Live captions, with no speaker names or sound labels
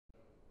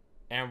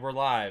And we're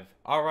live.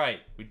 All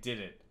right, we did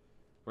it.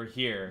 We're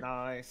here.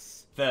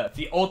 Nice.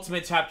 The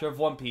ultimate chapter of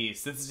One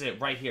Piece. This is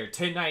it right here.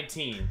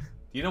 1019.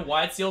 You know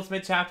why it's the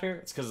ultimate chapter?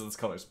 It's because of this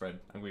color spread.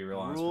 I'm gonna be real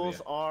honest with you.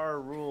 Rules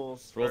are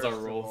rules. Rules are first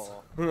of rules.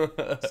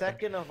 all.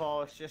 Second of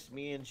all, it's just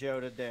me and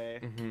Joe today.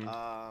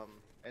 Mhm.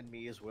 And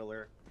me as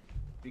Willer,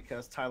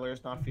 because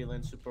Tyler's not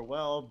feeling super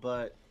well,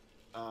 but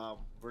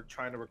we're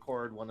trying to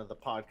record one of the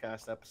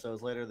podcast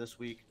episodes later this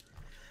week.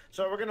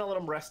 So we're gonna let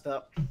him rest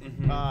up.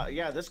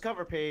 Yeah, this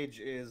cover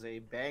page is a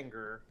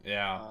banger.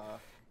 Yeah.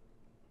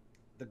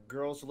 The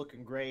girls are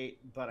looking great,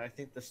 but I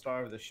think the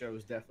star of the show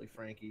is definitely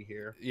Franky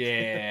here.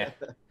 Yeah.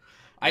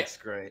 That's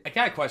great. I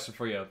got a question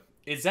for you.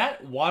 Is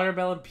that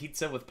watermelon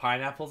pizza with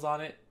pineapples on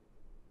it?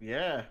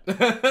 Yeah.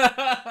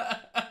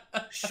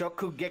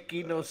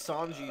 Shokugeki no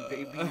Sanji,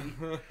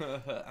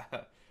 baby.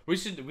 we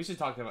should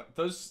talk about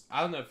those.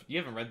 I don't know if you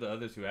haven't read the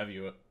other two, have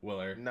you,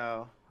 Willer?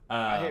 No.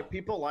 I hear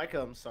people like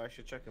them, so I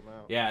should check them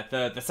out. Yeah,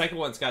 the second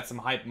one's got some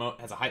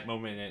has a hype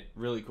moment in it.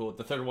 Really cool.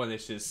 The third one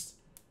is just,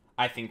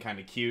 I think, kind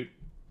of cute.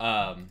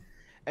 And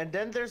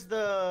then there's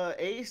the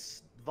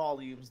Ace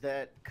volumes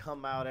that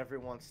come out every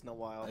once in a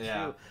while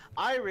too.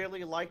 I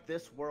really like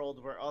this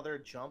world where other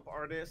Jump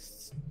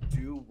artists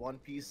do One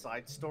Piece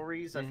side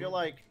stories. I feel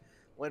like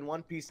when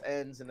One Piece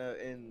ends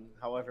in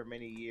however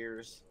many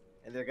years,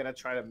 and they're gonna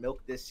try to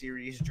milk this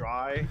series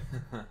dry,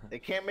 they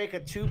can't make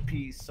a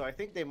two-piece. So I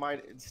think they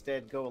might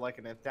instead go like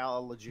an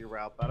anthology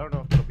route. But I don't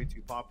know if it'll be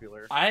too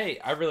popular. I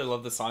really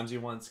love the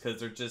Sanji ones because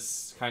they're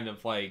just kind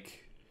of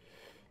like,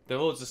 they're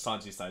little just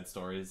Sanji side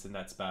stories, and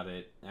that's about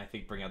it. And I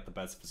think bring out the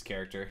best of his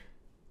character.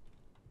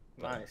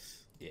 But,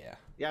 nice. Yeah.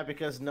 Yeah,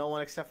 because no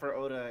one except for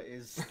Oda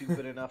is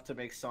stupid enough to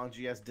make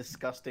Sanji as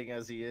disgusting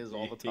as he is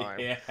all the time.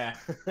 Yeah.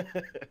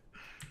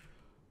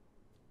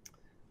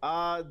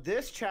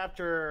 This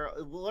chapter,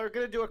 we're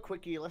gonna do a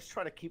quickie. Let's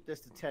try to keep this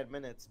to 10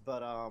 minutes,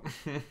 but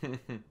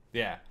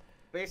yeah.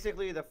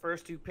 Basically, the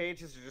first two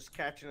pages are just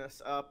catching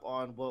us up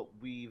on what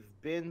we've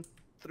been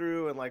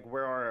through and like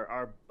where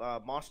our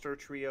monster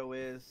trio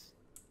is.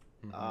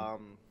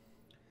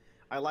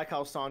 I like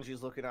how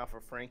Sanji's looking out for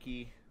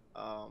Franky.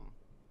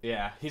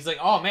 Yeah, he's like,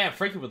 oh man,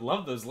 Franky would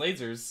love those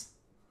lasers.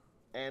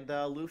 And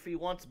Luffy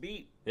wants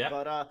beat. Yeah.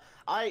 But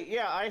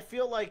I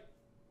feel like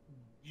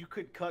you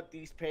could cut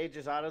these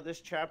pages out of this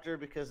chapter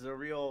because the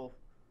real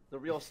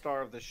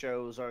star of the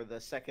shows are the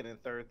second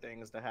and third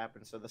things to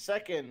happen. So the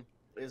second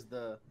is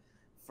the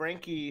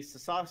Franky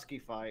Sasaki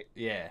fight.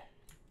 Yeah.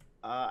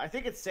 I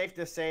think it's safe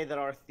to say that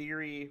our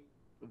theory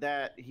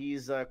that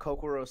he's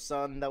Kokoro's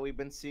son that we've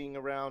been seeing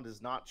around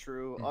is not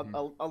true,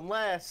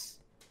 unless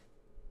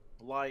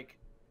like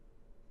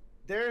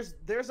there's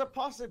a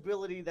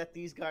possibility that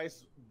these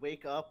guys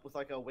wake up with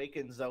like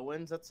awakened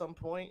Zoans at some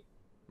point.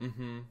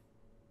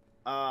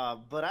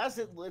 But as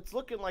it's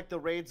looking like the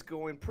raid's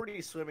going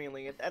pretty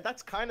swimmingly, and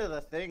that's kind of the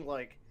thing.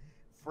 Like,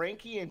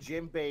 Franky and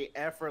Jinbei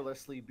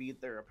effortlessly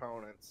beat their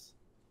opponents.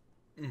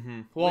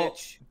 Well,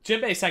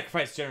 Jinbei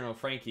sacrificed General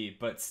Franky,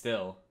 but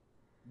still.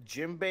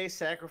 Jinbei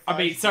sacrificed. I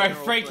mean, sorry,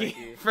 General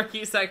Franky.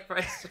 Franky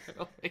sacrificed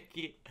General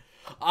Franky.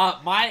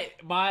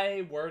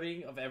 My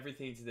wording of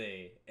everything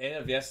today and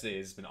of yesterday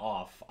has been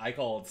off. I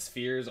call it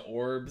spheres,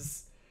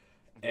 orbs,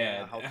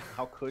 and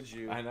how could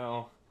you? I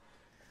know.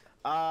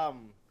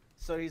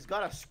 So he's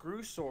got a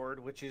screw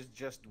sword, which is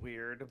just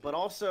weird. But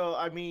also,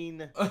 I mean,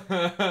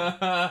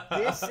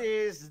 this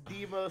is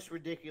the most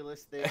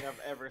ridiculous thing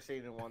I've ever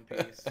seen in One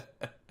Piece.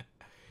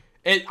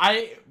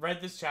 I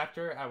read this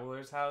chapter at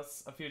Willer's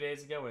house a few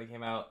days ago when it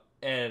came out,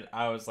 and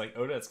I was like,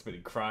 Oda has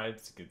committed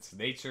crimes against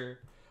nature.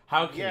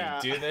 How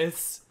can he do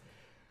this?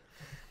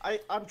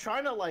 I'm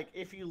trying to, like,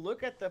 if you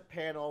look at the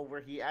panel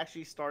where he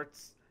actually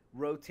starts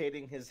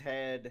rotating his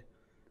head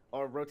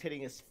or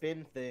rotating his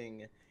fin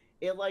thing,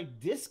 it like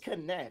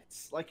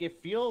disconnects. Like,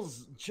 it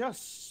feels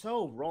just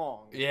so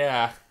wrong.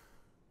 Yeah.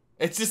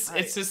 It just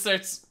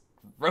starts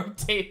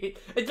rotating.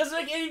 It doesn't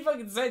make any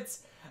fucking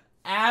sense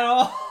at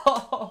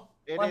all.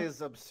 It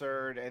is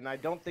absurd, and I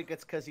don't think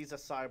it's because he's a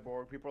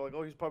cyborg. People are like,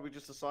 oh, he's probably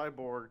just a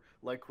cyborg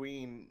like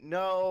Queen.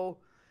 No,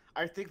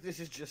 I think this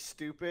is just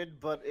stupid,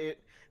 but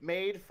it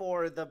made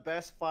for the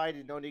best fight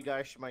in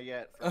Onigashima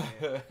yet for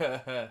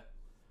me.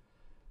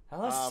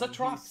 Such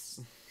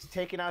rocks. He's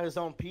taking out his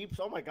own peeps.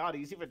 Oh my god,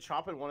 he's even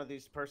chopping one of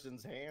these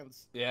person's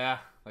hands. Yeah,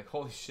 like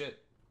holy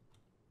shit.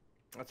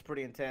 That's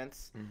pretty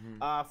intense.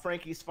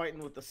 Franky's fighting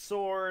with the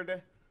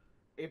sword.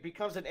 It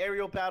becomes an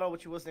aerial battle,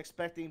 which he wasn't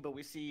expecting, but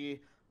we see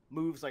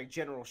moves like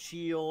General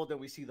Shield, and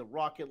we see the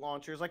rocket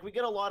launchers. Like, we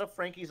get a lot of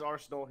Franky's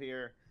arsenal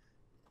here.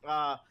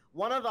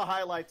 One of the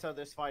highlights of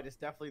this fight is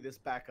definitely this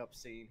backup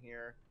scene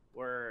here,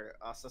 where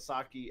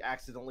Sasaki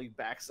accidentally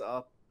backs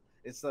up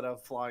instead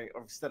of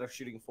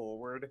shooting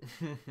forward,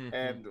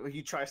 and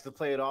he tries to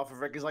play it off, and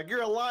Franky's like,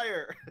 "You're a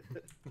liar."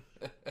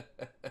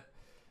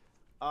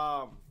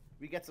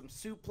 We get some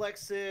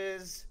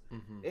suplexes.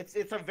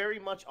 It's a very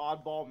much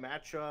oddball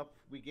matchup.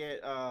 We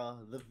get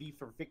the V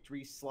for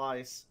victory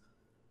slice.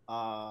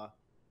 But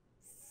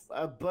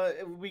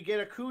we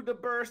get a coup de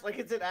burst. Like,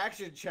 it's an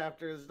action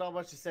chapter. There's not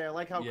much to say. I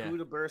like how coup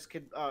de burst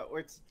can,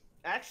 or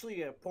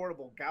actually a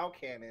portable Gao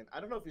cannon. I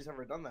don't know if he's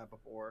ever done that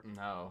before.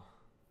 No.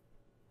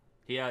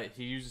 He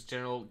uses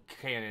General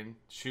Cannon,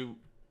 shoot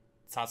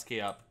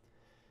Sasuke up,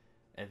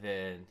 and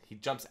then he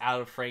jumps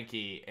out of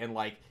Franky and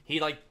he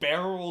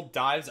barrel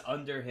dives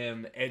under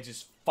him and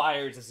just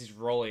fires as he's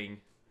rolling.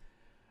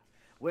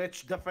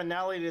 Which the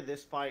finale to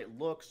this fight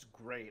looks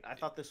great. I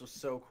thought this was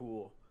so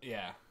cool.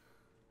 Yeah.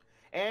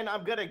 And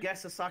I'm gonna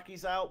guess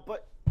Sasaki's out,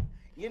 but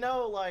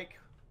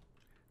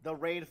the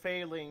raid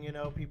failing,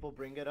 people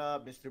bring it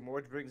up. Mr.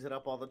 Morge brings it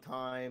up all the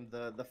time.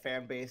 The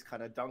fan base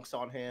kind of dunks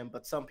on him,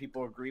 but some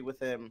people agree with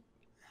him.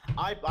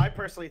 I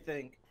personally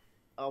think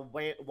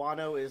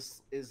Wano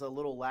is a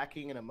little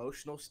lacking in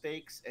emotional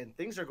stakes, and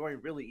things are going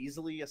really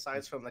easily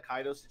aside from the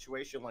Kaido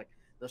situation. Like,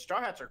 the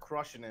Straw Hats are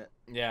crushing it.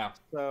 Yeah.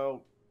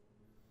 So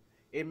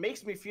it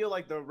makes me feel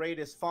like the raid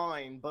is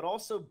fine, but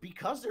also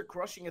because they're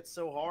crushing it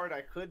so hard,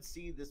 I could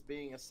see this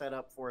being a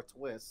setup for a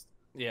twist.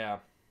 Yeah.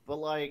 But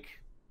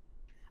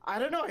I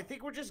don't know. I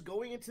think we're just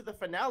going into the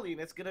finale, and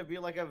it's gonna be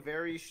a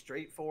very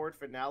straightforward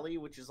finale,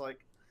 which is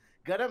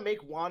gonna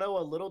make Wano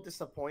a little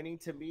disappointing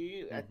to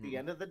me at the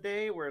end of the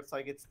day, where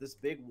it's this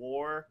big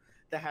war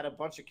that had a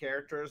bunch of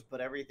characters,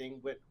 but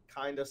everything went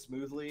kind of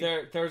smoothly.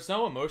 There's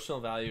no emotional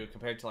value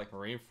compared to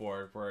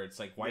Marineford, where it's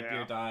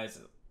Whitebeard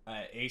dies,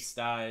 Ace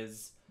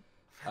dies.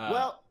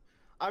 Well,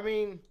 I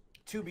mean,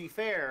 to be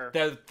fair,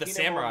 the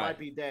samurai might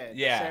be dead.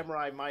 Yeah, the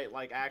samurai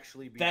might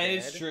actually be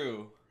dead. That is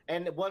true.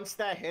 And once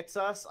that hits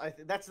us,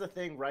 that's the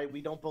thing, right? We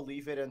don't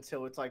believe it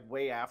until it's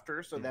way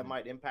after, so that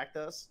might impact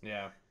us.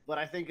 Yeah. But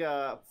I think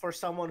for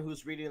someone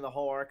who's reading the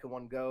whole arc in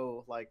one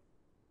go,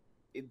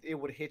 it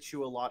would hit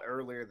you a lot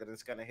earlier than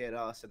it's gonna hit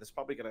us, and it's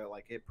probably gonna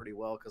hit pretty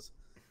well because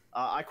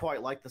I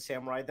quite like the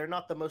samurai. They're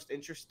not the most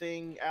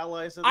interesting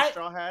allies of the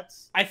Straw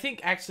Hats. I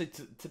think actually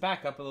to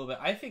back up a little bit,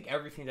 I think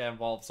everything that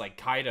involves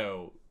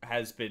Kaido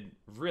has been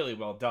really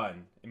well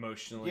done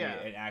emotionally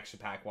and action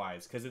pack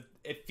wise, because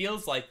it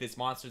feels like this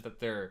monster that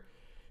they're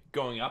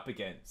going up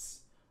against.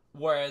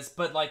 Whereas,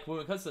 but when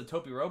it comes to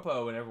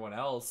Topiropo and everyone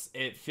else,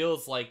 it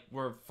feels like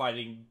we're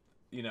fighting,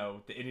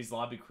 the Indies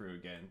Lobby crew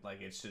again.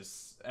 It's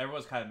just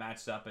everyone's kind of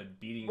matched up and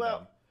beating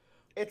them.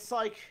 It's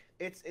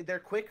they're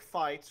quick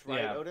fights,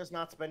 right? Yeah. Oda's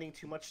not spending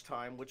too much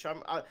time, which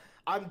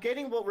I'm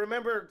getting. Well,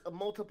 remember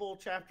multiple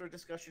chapter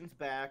discussions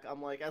back.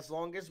 I'm as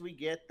long as we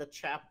get the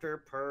chapter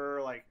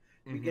per,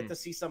 we get to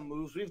see some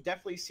moves. We've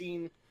definitely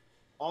seen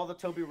all the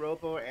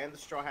Tobiropo and the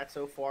Straw Hat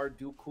so far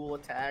do cool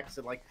attacks,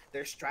 and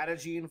there's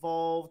strategy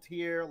involved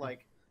here.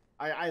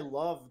 I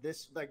love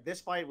this. This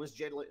fight was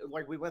generally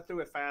we went through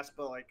it fast,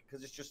 but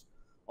because it's just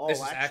all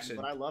action.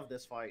 But I love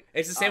this fight.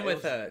 It's the same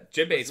with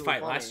Jinbei's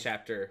fight last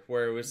chapter,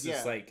 where it was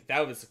just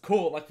that was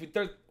cool.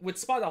 There would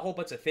spawn a whole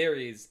bunch of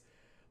theories,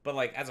 but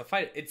as a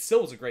fight, it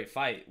still was a great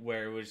fight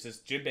where it was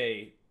just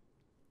Jinbei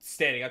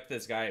standing up to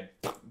this guy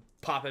and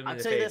pop him in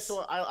the face. I'd say this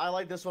one, I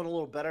like this one a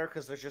little better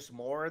because there's just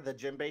more. The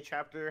Jinbei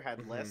chapter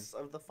had less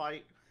of the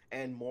fight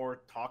and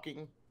more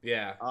talking.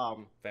 Yeah.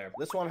 Fair.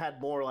 This one had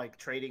more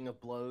trading of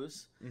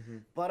blows.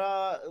 But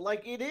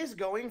it is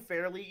going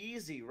fairly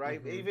easy,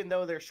 right? Even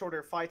though they're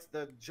shorter fights,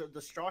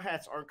 the Straw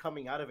Hats aren't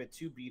coming out of it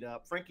too beat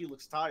up. Franky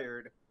looks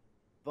tired,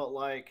 but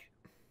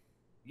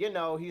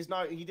he's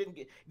not. He didn't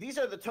get. These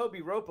are the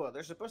Tobiropo.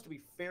 They're supposed to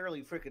be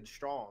fairly freaking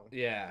strong.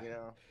 Yeah.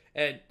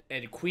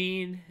 And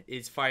Queen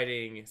is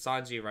fighting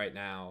Sanji right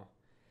now.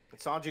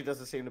 Sanji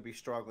doesn't seem to be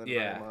struggling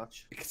very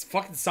much. Because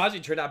fucking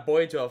Sanji turned that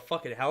boy into a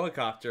fucking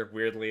helicopter,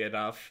 weirdly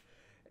enough.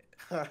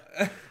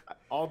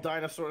 All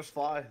dinosaurs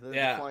fly.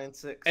 They're flying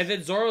six. And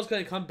then Zoro's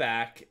gonna come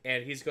back,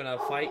 and he's gonna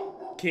fight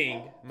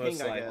King, most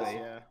likely. I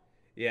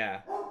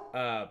guess,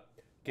 yeah.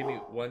 Give me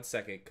 1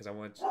 second, because I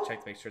want to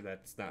check to make sure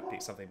that's not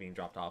something being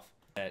dropped off.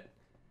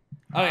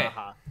 Okay,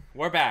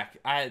 we're back.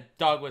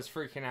 Dog was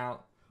freaking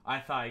out. I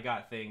thought I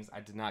got things. I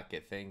did not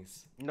get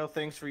things. No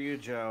things for you,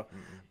 Joe.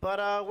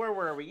 But where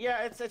were we?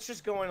 Yeah, it's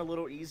just going a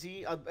little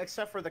easy,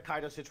 except for the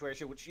Kaido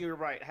situation, which you're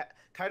right.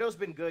 Kaido's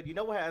been good. You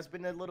know what has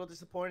been a little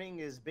disappointing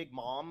is Big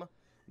Mom.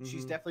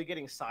 She's definitely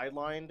getting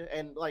sidelined,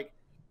 and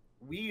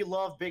we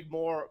love Big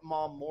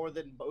Mom more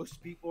than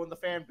most people in the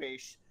fan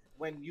base.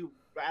 When you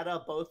add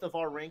up both of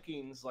our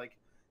rankings,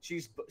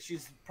 she's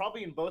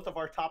probably in both of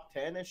our top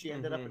 10, and she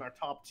ended up in our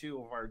top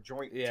 2 of our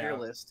joint tier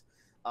list.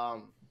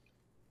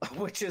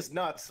 Which is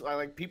nuts.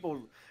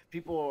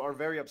 People are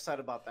very upset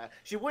about that.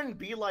 She wouldn't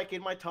be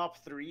in my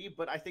top 3,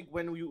 but I think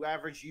when you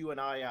average you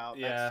and I out,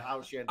 that's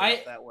how she ended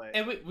up that way.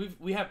 And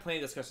we have plenty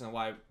of discussion on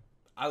why,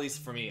 at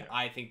least for me,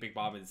 I think Big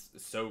Mom is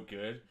so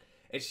good.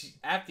 And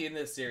at the end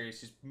of the series,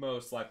 she's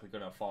most likely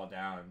going to fall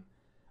down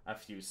a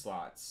few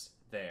slots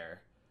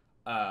there.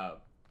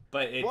 But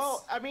it's...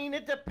 Well, I mean,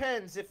 it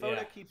depends. If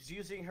Oda keeps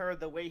using her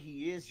the way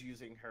he is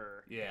using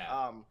her.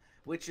 Yeah.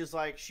 Which is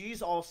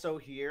she's also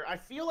here. I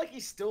feel he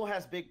still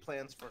has big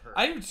plans for her.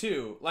 I do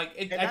too.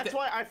 And that's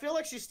why I feel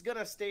she's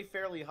gonna stay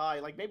fairly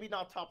high. Maybe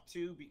not top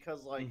 2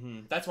 because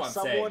that's what I'm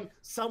saying.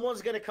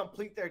 Someone's gonna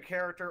complete their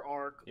character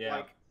arc.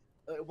 Yeah.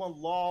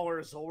 When Law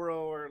or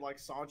Zoro or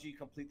Sanji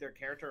complete their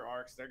character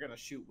arcs, they're gonna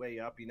shoot way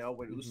up.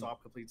 When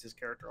Usopp completes his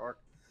character arc.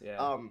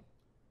 Yeah.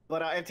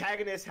 But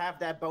antagonists have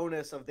that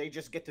bonus of they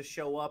just get to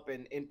show up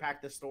and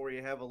impact the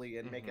story heavily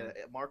and make a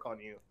mark on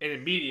you. And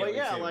immediately, but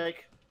yeah, too.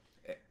 like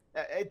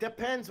it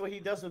depends what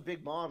he does with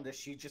Big Mom. Does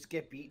she just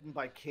get beaten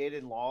by Kid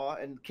in Law?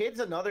 And Kid's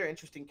another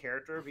interesting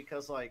character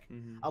because like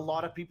a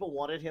lot of people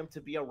wanted him to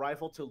be a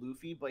rival to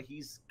Luffy, but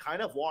he's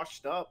kind of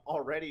washed up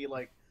already.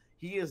 Like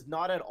he is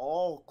not at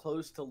all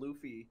close to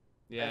Luffy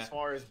as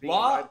far as being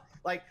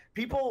like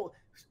people.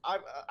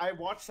 I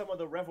watched some of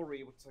the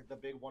Revelry, which is like the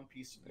big One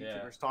Piece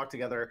YouTubers talk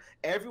together.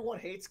 Everyone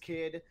hates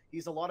Kid.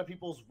 He's a lot of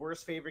people's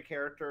worst favorite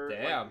character,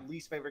 like,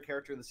 least favorite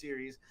character in the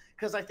series.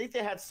 Because I think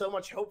they had so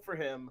much hope for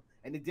him,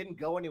 and it didn't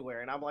go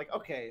anywhere. And I'm like,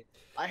 okay,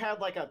 I had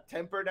like a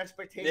tempered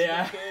expectation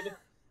of Kid.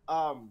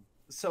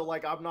 So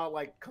like I'm not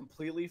like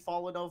completely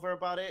fallen over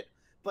about it.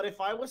 But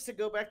if I was to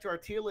go back to our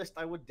tier list,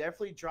 I would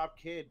definitely drop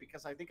Kid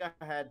because I think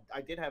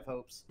I did have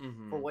hopes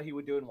for what he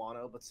would do in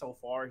Wano, but so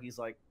far he's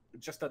like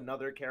just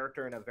another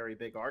character in a very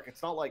big arc.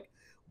 It's not like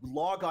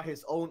Law got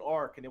his own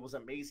arc and it was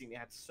amazing. It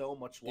had so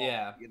much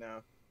Law, you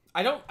know.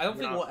 I don't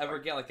think we'll ever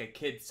get like a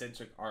Kid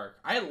centric arc.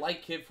 I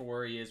like Kid for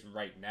where he is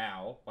right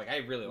now. Like I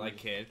really like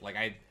Kid. Like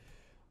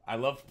I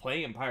love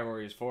playing in Pirate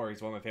Warriors 4.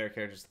 He's one of my favorite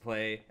characters to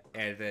play,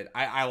 and then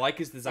I like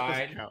his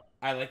design.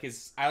 I like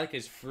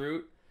his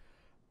fruit.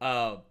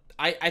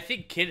 I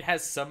think Kid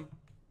has some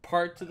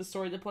part to the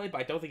story to play,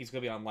 but I don't think he's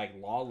gonna be on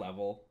like Law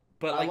level.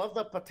 But I love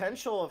the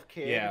potential of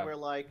Kid, where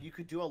like you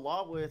could do a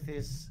lot with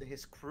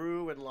his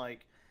crew and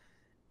like,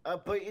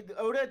 but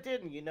Oda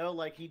didn't, you know,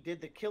 like he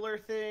did the killer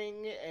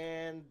thing,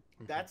 and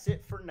that's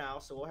it for now.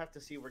 So we'll have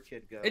to see where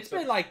Kid goes. It's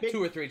been like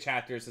 2 or 3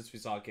 chapters since we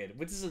saw Kid,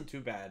 which isn't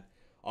too bad,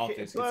 all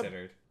things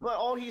considered. But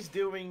all he's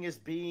doing is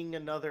being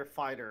another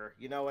fighter,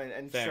 you know,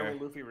 and showing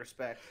Luffy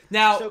respect.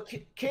 Now, so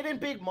Kid and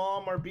Big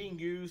Mom are being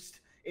used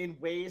in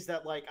ways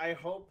that like I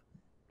hope.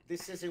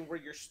 This isn't where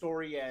your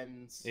story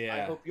ends. Yeah. I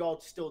hope y'all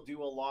still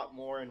do a lot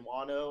more in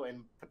Wano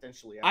and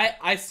potentially.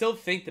 I still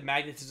think the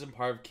magnetism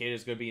part of Kid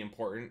is going to be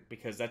important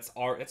because that's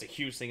a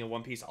huge thing in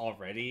One Piece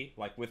already,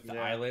 like with the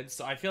island.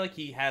 So I feel like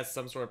he has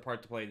some sort of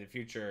part to play in the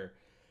future.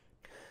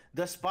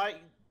 Despite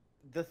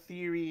the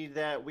theory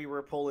that we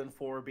were pulling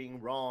for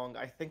being wrong,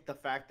 I think the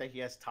fact that he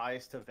has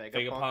ties to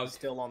Vegapunk is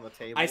still on the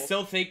table. I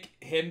still think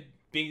him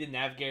being the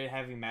navigator,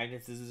 having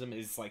magnetism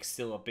is like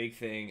still a big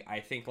thing. I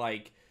think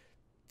like.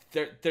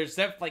 There's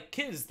like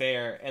Kid is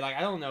there, and like I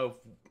don't know if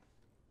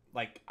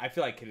like I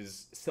feel like Kid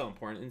is still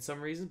important in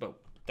some reason, but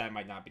that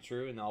might not be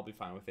true, and I'll be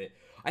fine with it.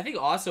 I think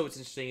also what's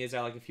interesting is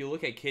that like if you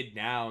look at Kid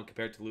now and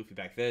compared to Luffy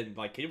back then,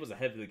 like Kid was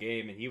ahead of the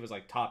game, and he was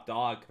like top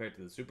dog compared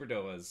to the Super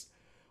Doas.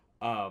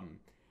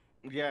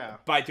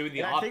 By doing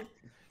the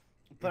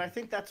But I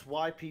think that's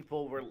why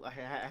people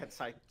had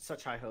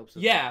such high hopes.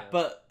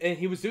 But and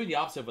he was doing the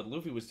opposite of what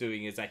Luffy was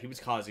doing, is that he was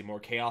causing more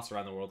chaos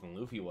around the world than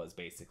Luffy was,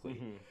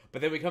 basically. But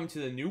then we come to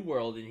the new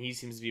world, and he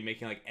seems to be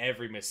making like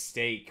every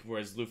mistake,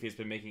 whereas Luffy has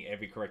been making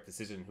every correct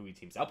decision who he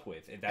teams up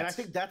with. And I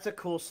think that's a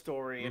cool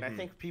story, and I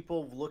think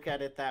people look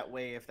at it that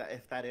way if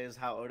that is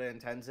how Oda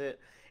intends it.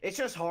 It's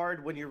just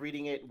hard when you're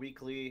reading it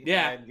weekly,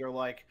 and you're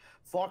like,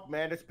 fuck,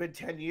 man, it's been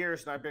 10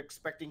 years, and I've been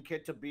expecting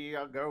Kid to be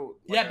a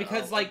GOAT. Like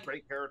because, a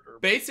great character.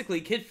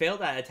 Basically, Kid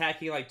failed at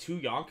attacking, like, 2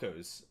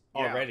 Yonkos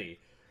already.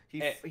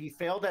 He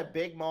failed at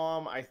Big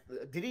Mom.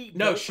 Did he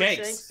No,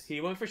 Shanks. He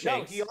went for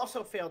Shanks. No, he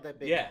also failed at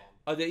Big Mom.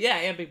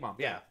 And Big Mom,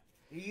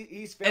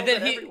 He's failed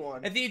at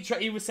everyone. And then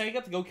he was setting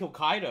up to go kill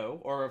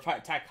Kaido, or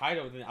attack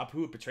Kaido, and then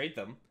Apu betrayed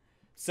them.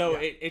 So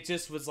it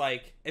just was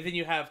like... And then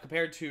you have,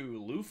 compared to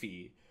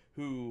Luffy...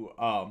 who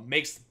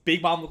makes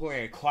Big Mom look like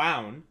a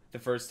clown the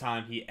first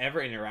time he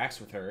ever interacts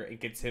with her and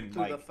gets him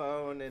through the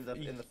phone in the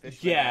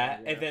fish.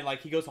 And then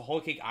like he goes to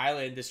Whole Cake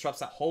Island, disrupts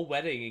that whole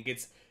wedding, and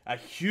gets a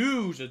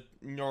huge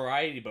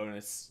notoriety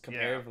bonus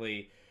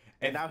comparatively.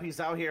 And now he's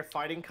out here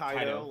fighting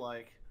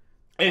Kaido.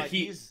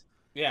 He's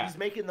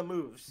making the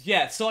moves.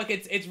 Yeah, so like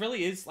it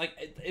really is like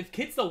if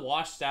Kid's the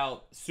washed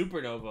out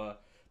supernova,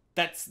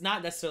 that's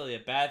not necessarily a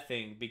bad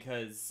thing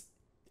because.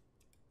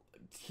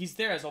 He's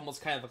there as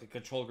almost kind of like a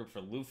control group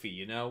for Luffy,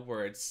 you know,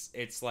 where it's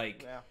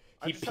like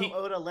I just hope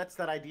Oda lets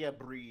that idea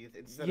breathe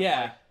instead of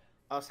like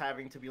us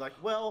having to be like,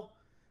 well,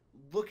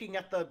 looking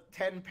at the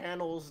 10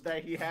 panels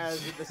that he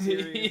has in the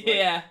series,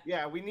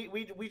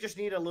 we just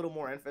need a little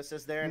more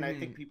emphasis there, and I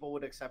think people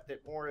would accept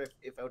it more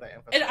if Oda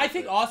emphasized. And I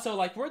think also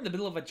like we're in the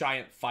middle of a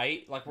giant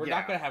fight, like we're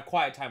not gonna have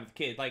quiet time with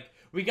Kid. Like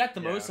we got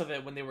the most of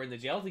it when they were in the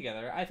jail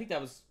together. I think that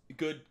was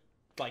good,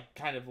 like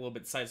kind of a little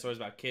bit side stories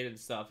about Kid and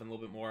stuff, and a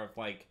little bit more of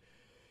like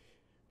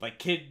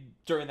Kid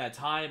during that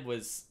time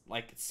was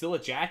like still a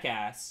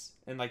jackass,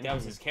 and like that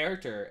was his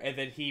character, and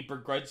then he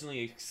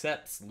begrudgingly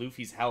accepts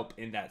Luffy's help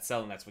in that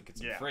cell, and that's what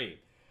gets him free.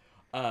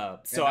 So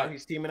now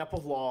he's teaming up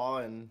with Law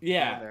and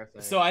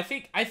so I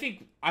think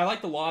I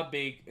like the Law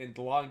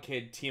and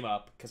Kid team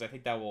up because I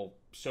think that will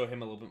show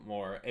him a little bit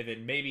more, and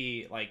then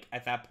maybe like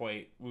at that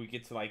point when we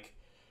get to like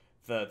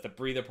the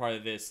breather part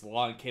of this,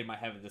 Law and Kid might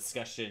have a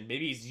discussion.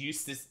 Maybe he's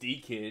Eustace D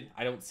Kid.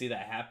 I don't see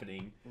that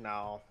happening.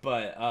 No,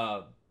 but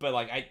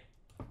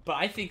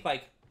I think,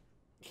 like,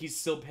 he's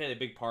still played a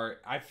big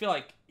part. I feel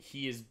like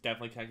he is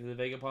definitely connected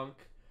to Vegapunk.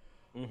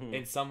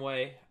 in some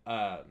way.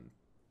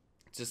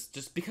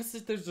 Just because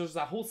there's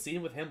that whole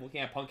scene with him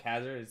looking at Punk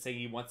Hazard and saying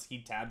he wants to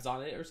keep tabs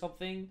on it or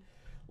something.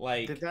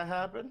 Like, did that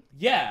happen?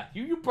 Yeah,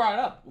 you brought it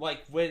up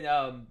like when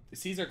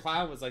Caesar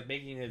Clown was like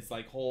making his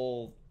like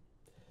whole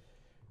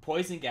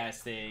poison gas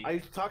thing. Are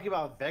you talking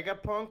about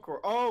Vegapunk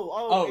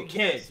or Kid?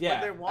 Yes,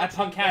 yeah, at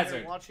Punk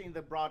Hazard, they're watching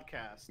the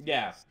broadcast.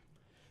 Yeah. Yes.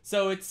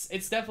 So it's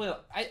definitely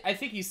I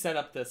think he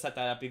set that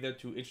up either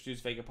to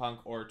introduce Vegapunk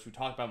or to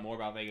talk about more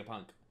about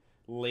Vegapunk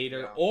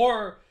later,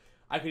 or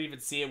I could even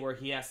see it where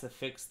he has to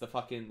fix the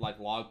fucking like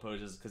log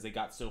poses because they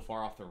got so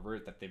far off the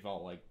route that they've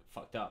all like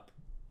fucked up,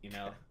 you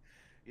know.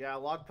 Yeah,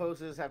 log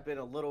poses have been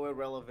a little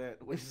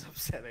irrelevant, which is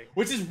upsetting.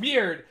 Which is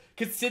weird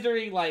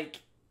considering like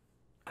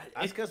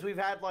that's because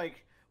we've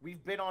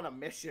been on a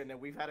mission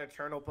and we've had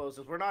eternal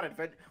poses.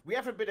 We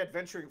haven't been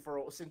adventuring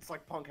since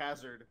like Punk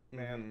Hazard,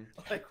 man.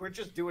 Like we're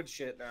just doing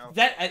shit now.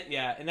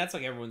 And that's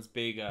like everyone's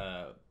big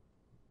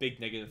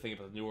negative thing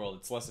about the New World.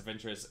 It's less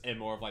adventurous and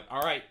more of like,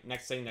 all right,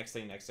 next thing, which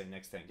I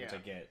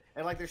get.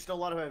 And like there's still a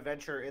lot of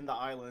adventure in the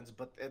islands,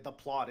 but the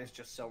plot is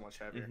just so much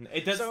heavier.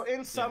 It does. So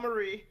in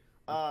summary,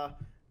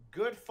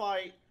 good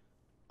fight.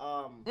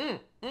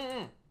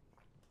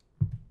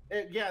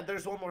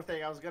 There's one more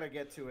thing I was gonna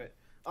get to it.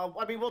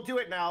 I mean, we'll do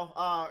it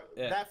now.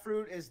 That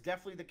fruit is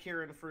definitely the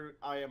Kirin fruit,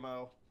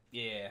 IMO.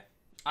 Yeah,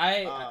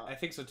 I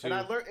think so too. And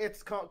I learned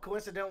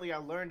coincidentally I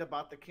learned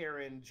about the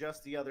Kirin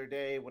just the other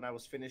day when I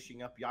was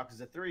finishing up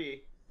Yakuza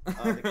 3. The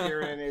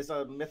Kirin is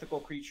a mythical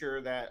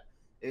creature that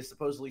is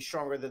supposedly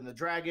stronger than the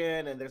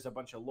dragon, and there's a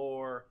bunch of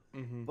lore.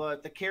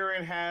 But the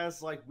Kirin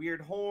has like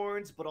weird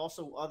horns, but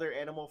also other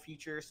animal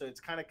features, so it's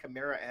kind of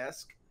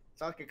Chimera-esque.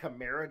 It's like a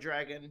Chimera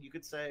dragon, you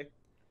could say.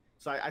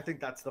 So I think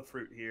that's the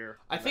fruit here.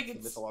 I think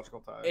it's mythological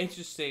tie.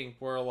 Interesting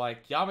where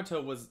like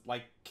Yamato was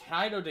like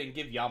Kaido didn't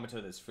give Yamato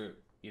this fruit,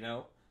 you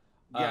know?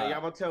 Yeah,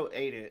 Yamato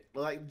ate it.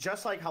 Like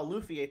just like how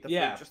Luffy ate the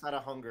fruit just out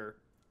of hunger.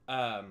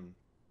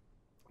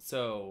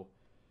 So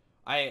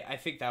I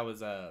think that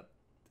was an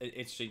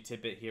interesting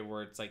tidbit here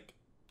where it's like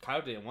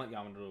Kaido didn't want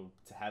Yamato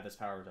to have this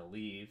power to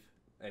leave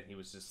and he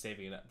was just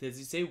saving it up. Does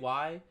he say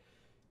why?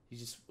 He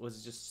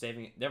was just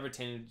saving it, never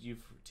intended you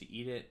to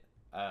eat it.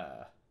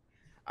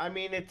 I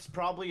mean, it's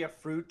probably a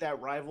fruit that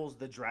rivals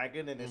the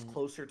dragon and is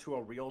closer to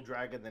a real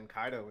dragon than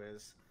Kaido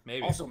is.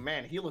 Maybe. Also,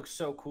 man, he looks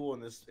so cool in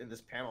this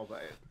panel,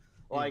 but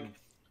like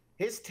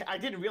I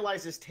didn't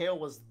realize his tail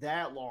was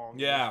that long.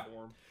 Yeah.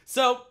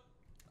 So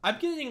I'm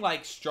getting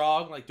like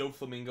strong like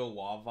Doflamingo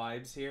Law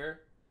vibes here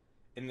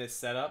in this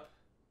setup.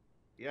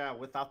 Yeah,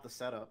 without the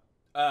setup.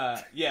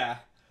 Yeah.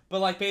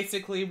 But like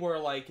basically where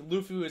like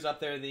Luffy was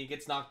up there and then he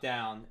gets knocked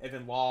down and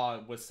then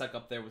Law was stuck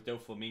up there with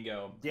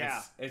Doflamingo.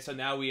 Yeah. And so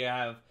now we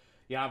have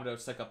Yamato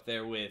stuck up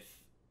there with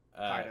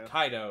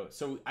Kaido.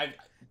 So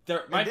this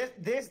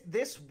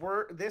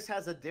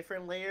has a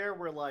different layer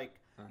where like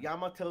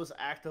Yamato's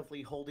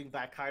actively holding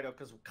back Kaido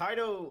because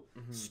Kaido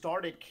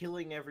started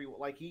killing everyone.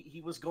 Like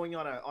he was going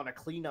on a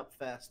cleanup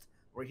fest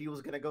where he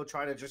was gonna go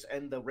try to just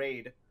end the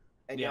raid,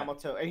 and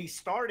Yamato he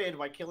started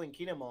by killing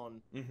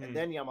Kinemon, and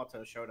then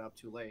Yamato showed up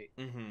too late.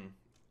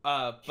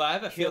 But I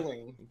have a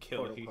killing.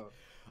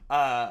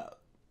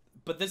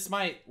 But this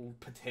might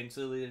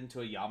potentially lead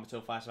into a Yamato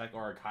flashback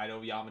or a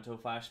Kaido Yamato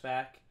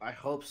flashback. I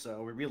hope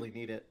so. We really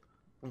need it.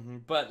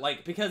 But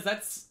like because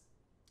that's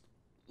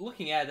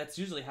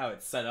usually how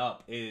it's set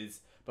up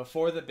is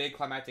before the big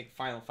climactic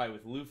final fight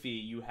with Luffy,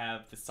 you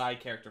have the side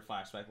character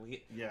flashback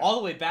all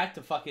the way back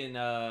to fucking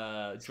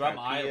Drum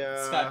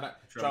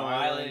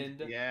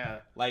Island. Yeah.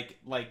 Like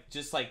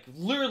just like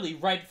literally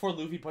right before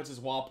Luffy puts his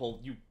Wapol,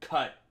 you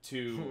cut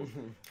to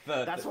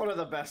That's one of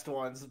the best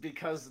ones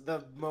because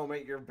the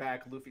moment you're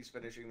back, Luffy's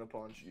finishing the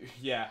punch.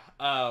 Yeah.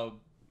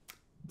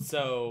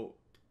 So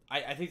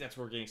I think that's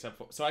what we're getting set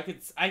for. So I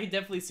could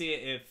definitely see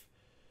it if.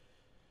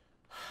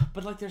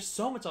 But like, there's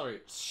so much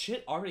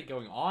shit already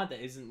going on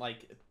that isn't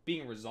like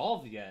being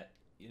resolved yet,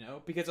 you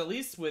know? Because at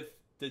least with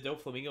the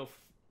Doflamingo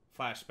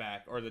flashback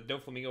or the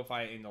Doflamingo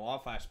fight in the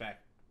Law flashback,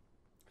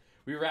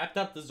 we wrapped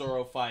up the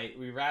Zoro fight.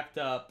 We wrapped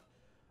up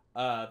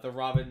the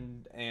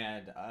Robin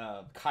and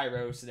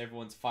Kairos and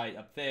everyone's fight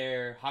up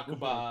there.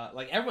 Hakuba,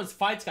 like everyone's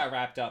fights got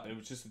wrapped up. It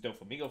was just the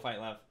Doflamingo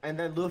fight left. And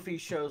then Luffy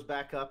shows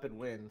back up and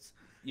wins.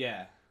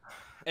 Yeah,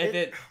 and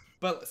then.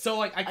 But so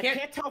like I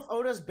can't tell if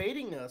Oda's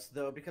baiting us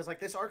though because like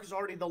this arc is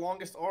already the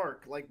longest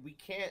arc. Like we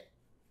can't.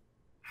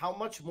 How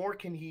much more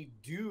can he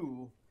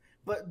do?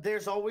 But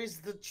there's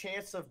always the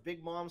chance of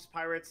Big Mom's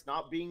pirates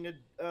not being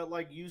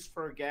like used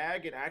for a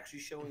gag and actually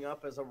showing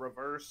up as a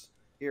reverse.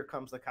 Here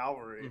comes the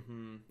cavalry.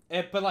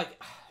 But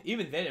like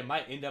even then, it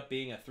might end up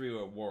being a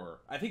 3-way war.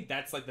 I think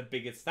that's like the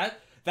biggest.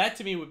 That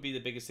to me would be the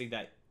biggest thing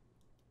that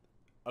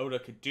Oda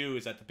could do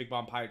is that the Big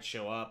Mom pirates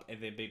show up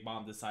and then Big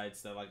Mom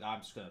decides that like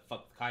I'm just gonna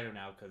fuck with Kaido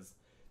now because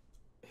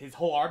his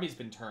whole army's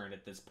been turned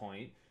at this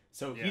point.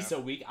 So he's so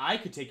weak. I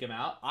could take him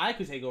out. I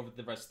could take over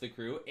the rest of the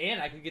crew, and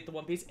I could get the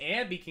One Piece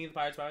and be King of the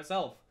Pirates by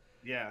myself.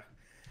 Yeah,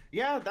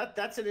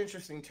 that's an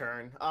interesting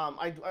turn.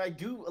 I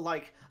do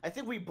like. I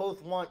think we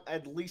both want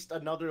at least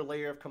another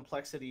layer of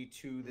complexity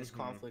to this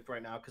conflict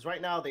right now because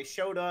right now they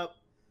showed up.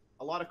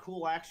 A lot of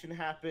cool action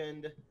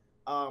happened.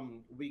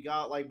 We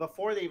got like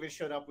before they even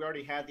showed up, we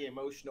already had the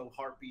emotional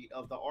heartbeat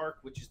of the arc,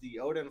 which is the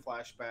Odin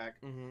flashback.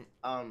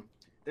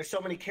 There's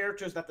so many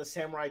characters that the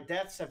samurai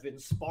deaths have been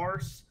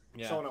sparse.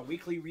 Yeah. So on a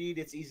weekly read,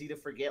 it's easy to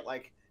forget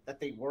like that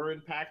they were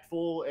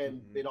impactful,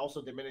 and it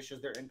also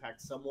diminishes their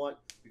impact somewhat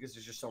because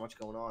there's just so much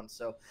going on.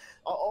 So,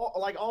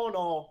 all in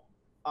all,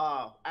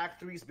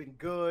 Act 3's been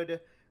good,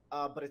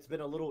 but it's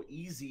been a little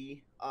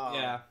easy.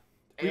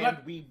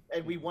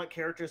 We want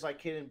characters like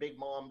Kid and Big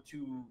Mom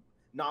to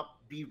not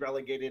be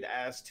relegated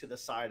as to the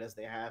side as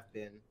they have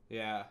been.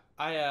 Yeah,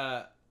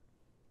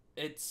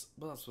 it's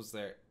what else was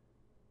there?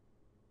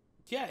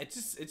 Yeah, it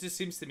just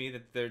seems to me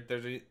that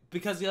there's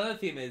because the other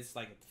theme is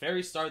like at the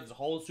very start of this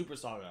whole Super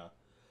Saga,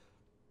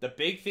 the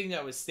big thing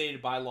that was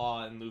stated by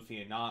Law and Luffy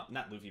and not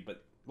Luffy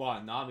but Law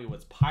and Nami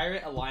was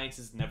pirate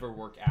alliances never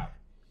work out.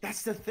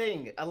 That's the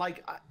thing.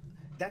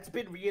 That's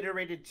been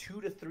reiterated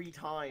 2 to 3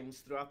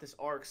 times throughout this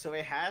arc, so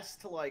it has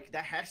to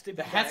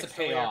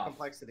pay off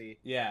complexity.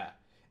 Yeah,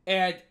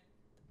 and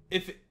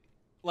if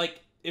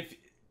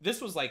this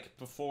was like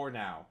before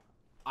now,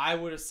 I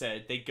would have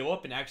said they go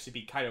up and actually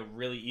be kind of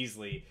really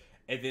easily.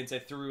 And then it's a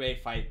three-way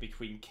fight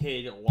between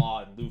Kid,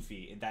 Law, and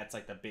Luffy, and that's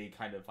like the big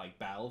kind of like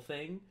battle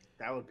thing.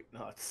 That would be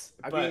nuts.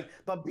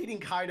 But beating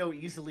Kaido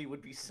easily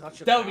would be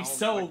such a would be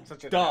so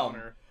dumb.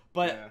 Downer.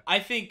 But yeah. I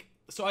think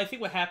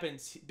what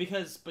happens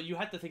but you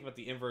have to think about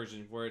the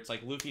inversion where it's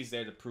like Luffy's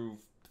there to prove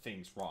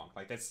things wrong.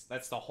 Like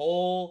that's the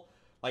whole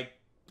like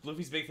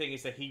Luffy's big thing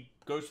is that he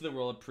goes through the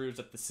world and proves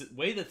that the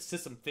way that the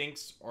system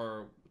thinks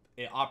or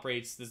it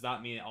operates does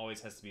not mean it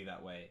always has to be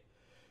that way.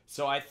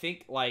 So I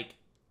think like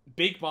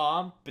Big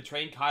Mom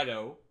betraying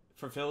Kaido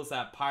fulfills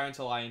that pirate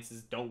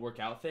alliances don't work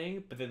out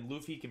thing, but then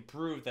Luffy can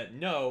prove that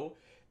no,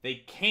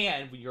 they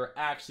can when you're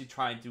actually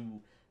trying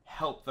to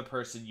help the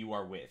person you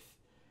are with.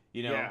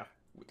 You know,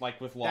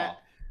 like with Law.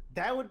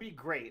 That would be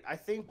great. I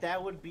think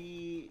that would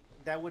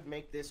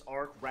make this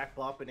arc wrap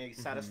up in a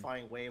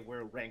satisfying way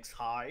where it ranks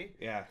high.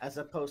 Yeah. As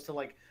opposed to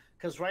like,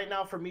 because right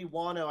now for me,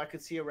 Wano, I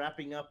could see it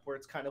wrapping up where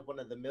it's kind of one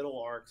of the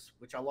middle arcs,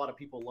 which a lot of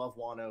people love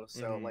Wano,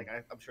 so like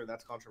I'm sure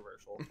that's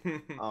controversial.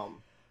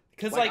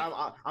 Because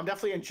I'm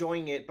definitely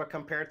enjoying it, but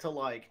compared to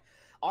like,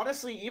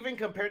 honestly, even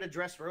compared to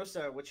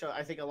Dressrosa, which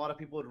I think a lot of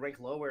people would rank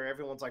lower,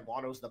 everyone's like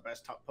Wano's the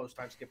best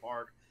post-time skip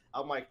arc.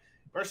 I'm like,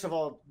 first of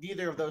all,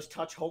 neither of those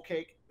touch Whole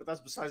Cake, but that's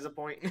besides the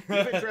point.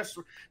 Even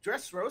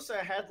Dressrosa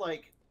had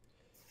like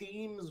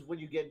themes when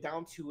you get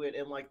down to it,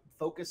 and like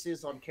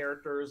focuses on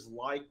characters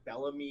like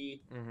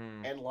Bellamy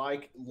and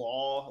like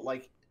Law,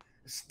 like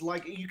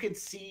you can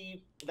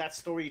see that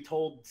story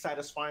told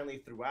satisfyingly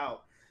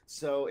throughout.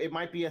 So it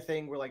might be a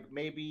thing where like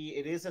maybe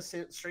it is a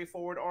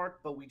straightforward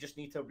arc, but we just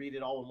need to read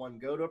it all in one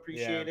go to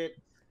appreciate it.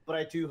 But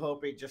I do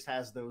hope it just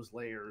has those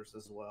layers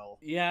as well.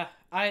 Yeah,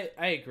 I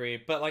agree.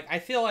 But like I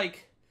feel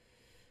like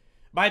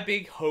my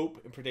big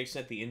hope and prediction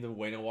at the end of the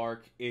Wano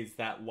arc is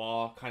that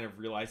Law kind of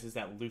realizes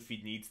that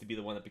Luffy needs to be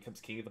the one that becomes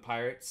king of the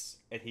pirates,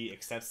 and he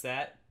accepts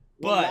that.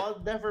 Well, Law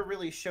never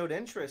really showed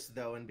interest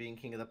though in being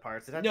king of the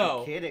pirates. It had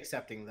the Kid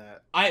accepting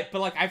that. I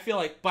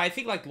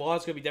think like Law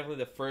is gonna be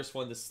definitely the first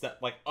one to step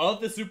like of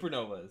the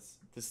supernovas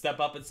to step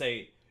up and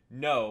say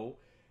no.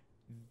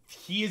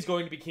 He is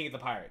going to be king of the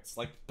pirates.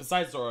 Like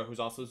besides Zoro, who's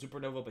also a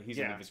supernova, but he's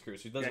in his crew,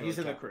 so he doesn't. He's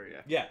in the crew.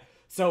 Yeah.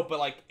 So, but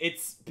like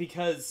it's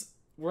because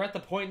we're at the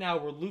point now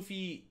where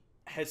Luffy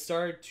has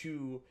started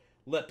to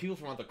let people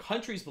from other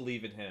countries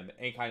believe in him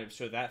and kind of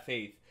show that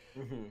faith.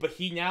 But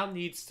he now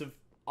needs to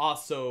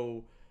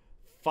also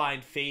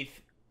find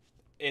faith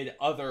in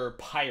other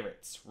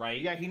pirates, right?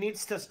 Yeah, he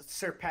needs to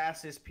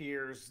surpass his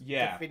peers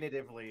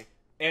definitively.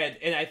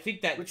 And I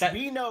think that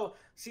we know.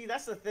 See,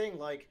 that's the thing.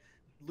 Like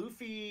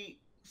Luffy,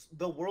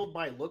 the world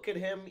might look at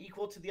him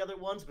equal to the other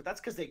ones, but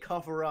that's because they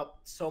cover up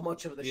so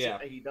much of the shit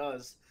that he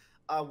does.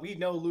 We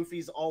know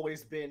Luffy's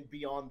always been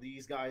beyond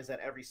these guys at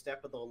every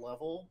step of the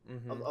level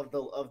of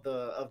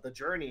the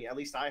journey. At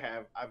least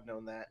I've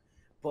known that.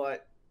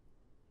 But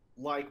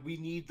like we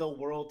need the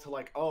world to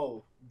like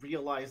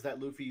realize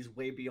that Luffy's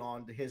way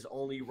beyond. His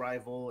only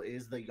rival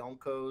is the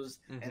Yonkos,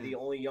 and the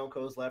only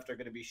Yonkos left are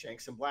going to be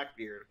Shanks and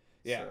Blackbeard.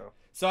 Yeah.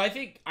 So I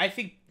think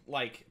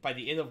like by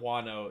the end of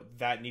Wano,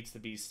 that needs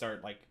to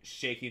start like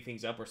shaking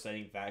things up or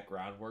setting that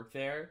groundwork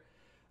there.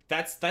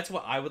 That's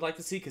what I would like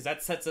to see, because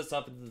that sets us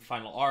up into the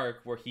final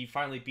arc where he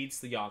finally beats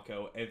the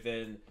Yonko and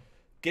then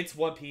gets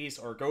One Piece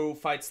or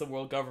fights the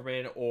world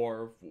government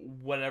or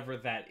whatever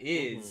that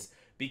is.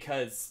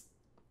 Because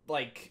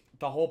like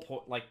the whole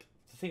point, like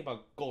the thing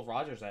about Gold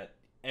Roger is that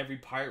every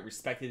pirate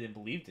respected and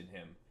believed in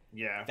him.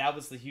 Yeah, that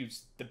was the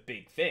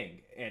big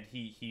thing, and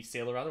he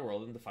sailed around the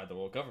world and defied the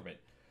world government.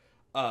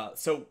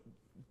 So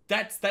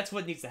that's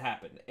what needs to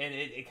happen, and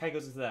it kind of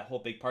goes into that whole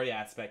big party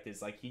aspect.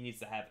 Is like he needs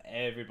to have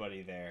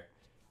everybody there.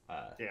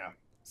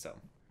 So,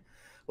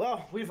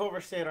 well, we've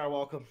overstayed our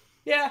welcome.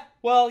 Yeah,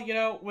 well, you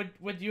know,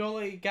 when you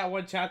only got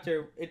one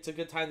chapter, it's a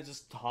good time to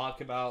just talk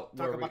about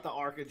the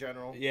arc in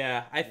general.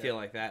 Yeah, I feel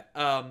like that.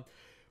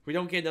 We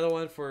don't get another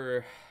one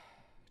for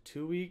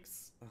 2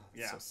 weeks. Oh,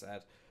 that's so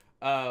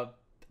sad.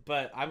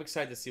 But I'm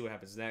excited to see what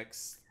happens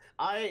next.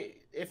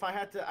 If I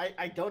had to,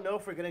 I don't know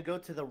if we're gonna go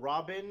to the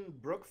Robin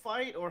Brook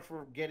fight or if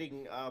we're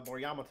getting more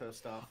Yamato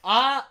stuff.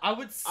 I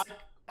would.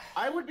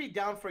 I would be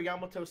down for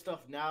Yamato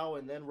stuff now,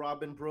 and then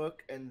Robin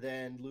Brook, and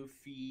then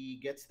Luffy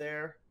gets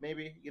there.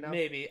 Maybe, you know.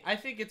 Maybe. I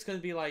think it's gonna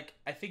be like,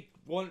 I think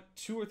 1,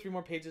 2, or 3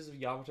 more pages of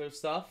Yamato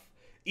stuff.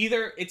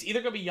 It's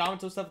either gonna be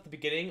Yamato stuff at the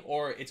beginning,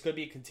 or it's gonna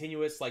be a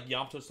continuous like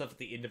Yamato stuff at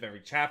the end of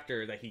every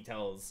chapter that he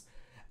tells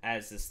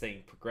as this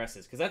thing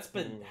progresses. Because that's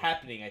been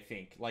happening, I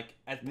think. Like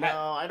no,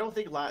 I don't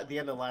think the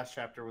end of the last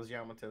chapter was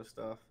Yamato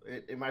stuff.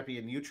 It might be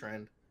a new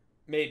trend.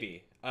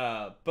 Maybe.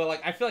 But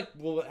like I feel like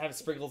we'll have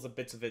sprinkles of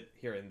bits of it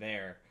here and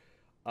there.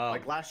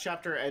 Like last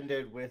chapter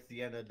ended with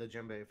the end of the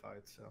Jinbei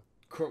fight, so.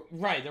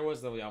 Right, there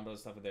was no Yamato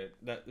stuff in there.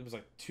 That it was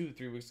like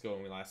 2-3 weeks ago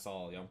when we last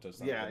saw Yamato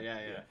stuff.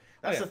 Yeah.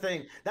 That's the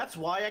thing. That's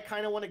why I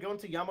kind of want to go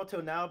into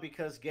Yamato now,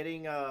 because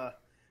getting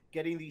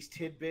these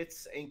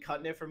tidbits ain't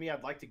cutting it for me.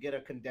 I'd like to get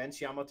a condensed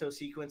Yamato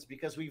sequence,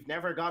 because we've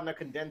never gotten a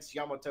condensed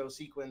Yamato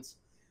sequence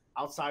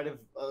outside of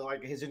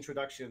like his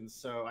introductions.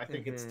 So I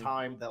think it's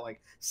time that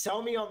like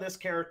sell me on this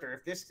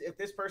character. If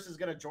this person's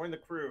gonna join the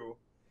crew.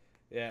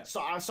 Yeah.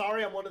 So I'm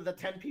sorry, I'm one of the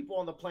 10 people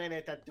on the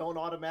planet that don't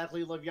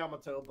automatically love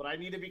Yamato, but I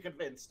need to be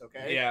convinced,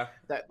 okay? Yeah.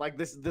 That like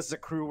this is a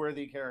crew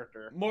worthy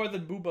character. More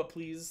than Booba,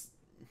 please.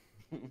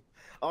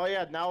 Oh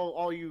yeah, now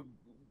all you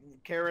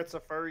carrots are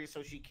furry,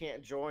 so she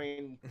can't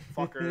join.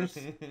 Fuckers.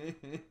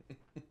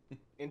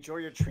 Enjoy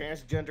your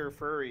transgender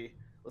furry.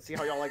 Let's see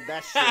how y'all like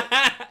that shit.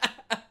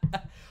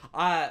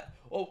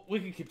 Well, we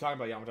can keep talking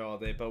about Yamato all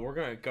day, but we're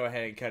gonna go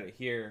ahead and cut it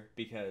here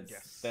because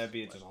that'd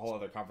be just a whole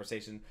other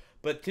conversation.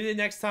 But to the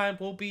next time,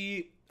 we'll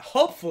be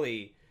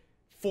hopefully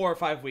 4 or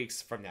 5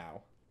 weeks from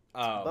now.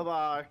 Bye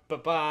bye. Bye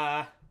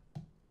bye.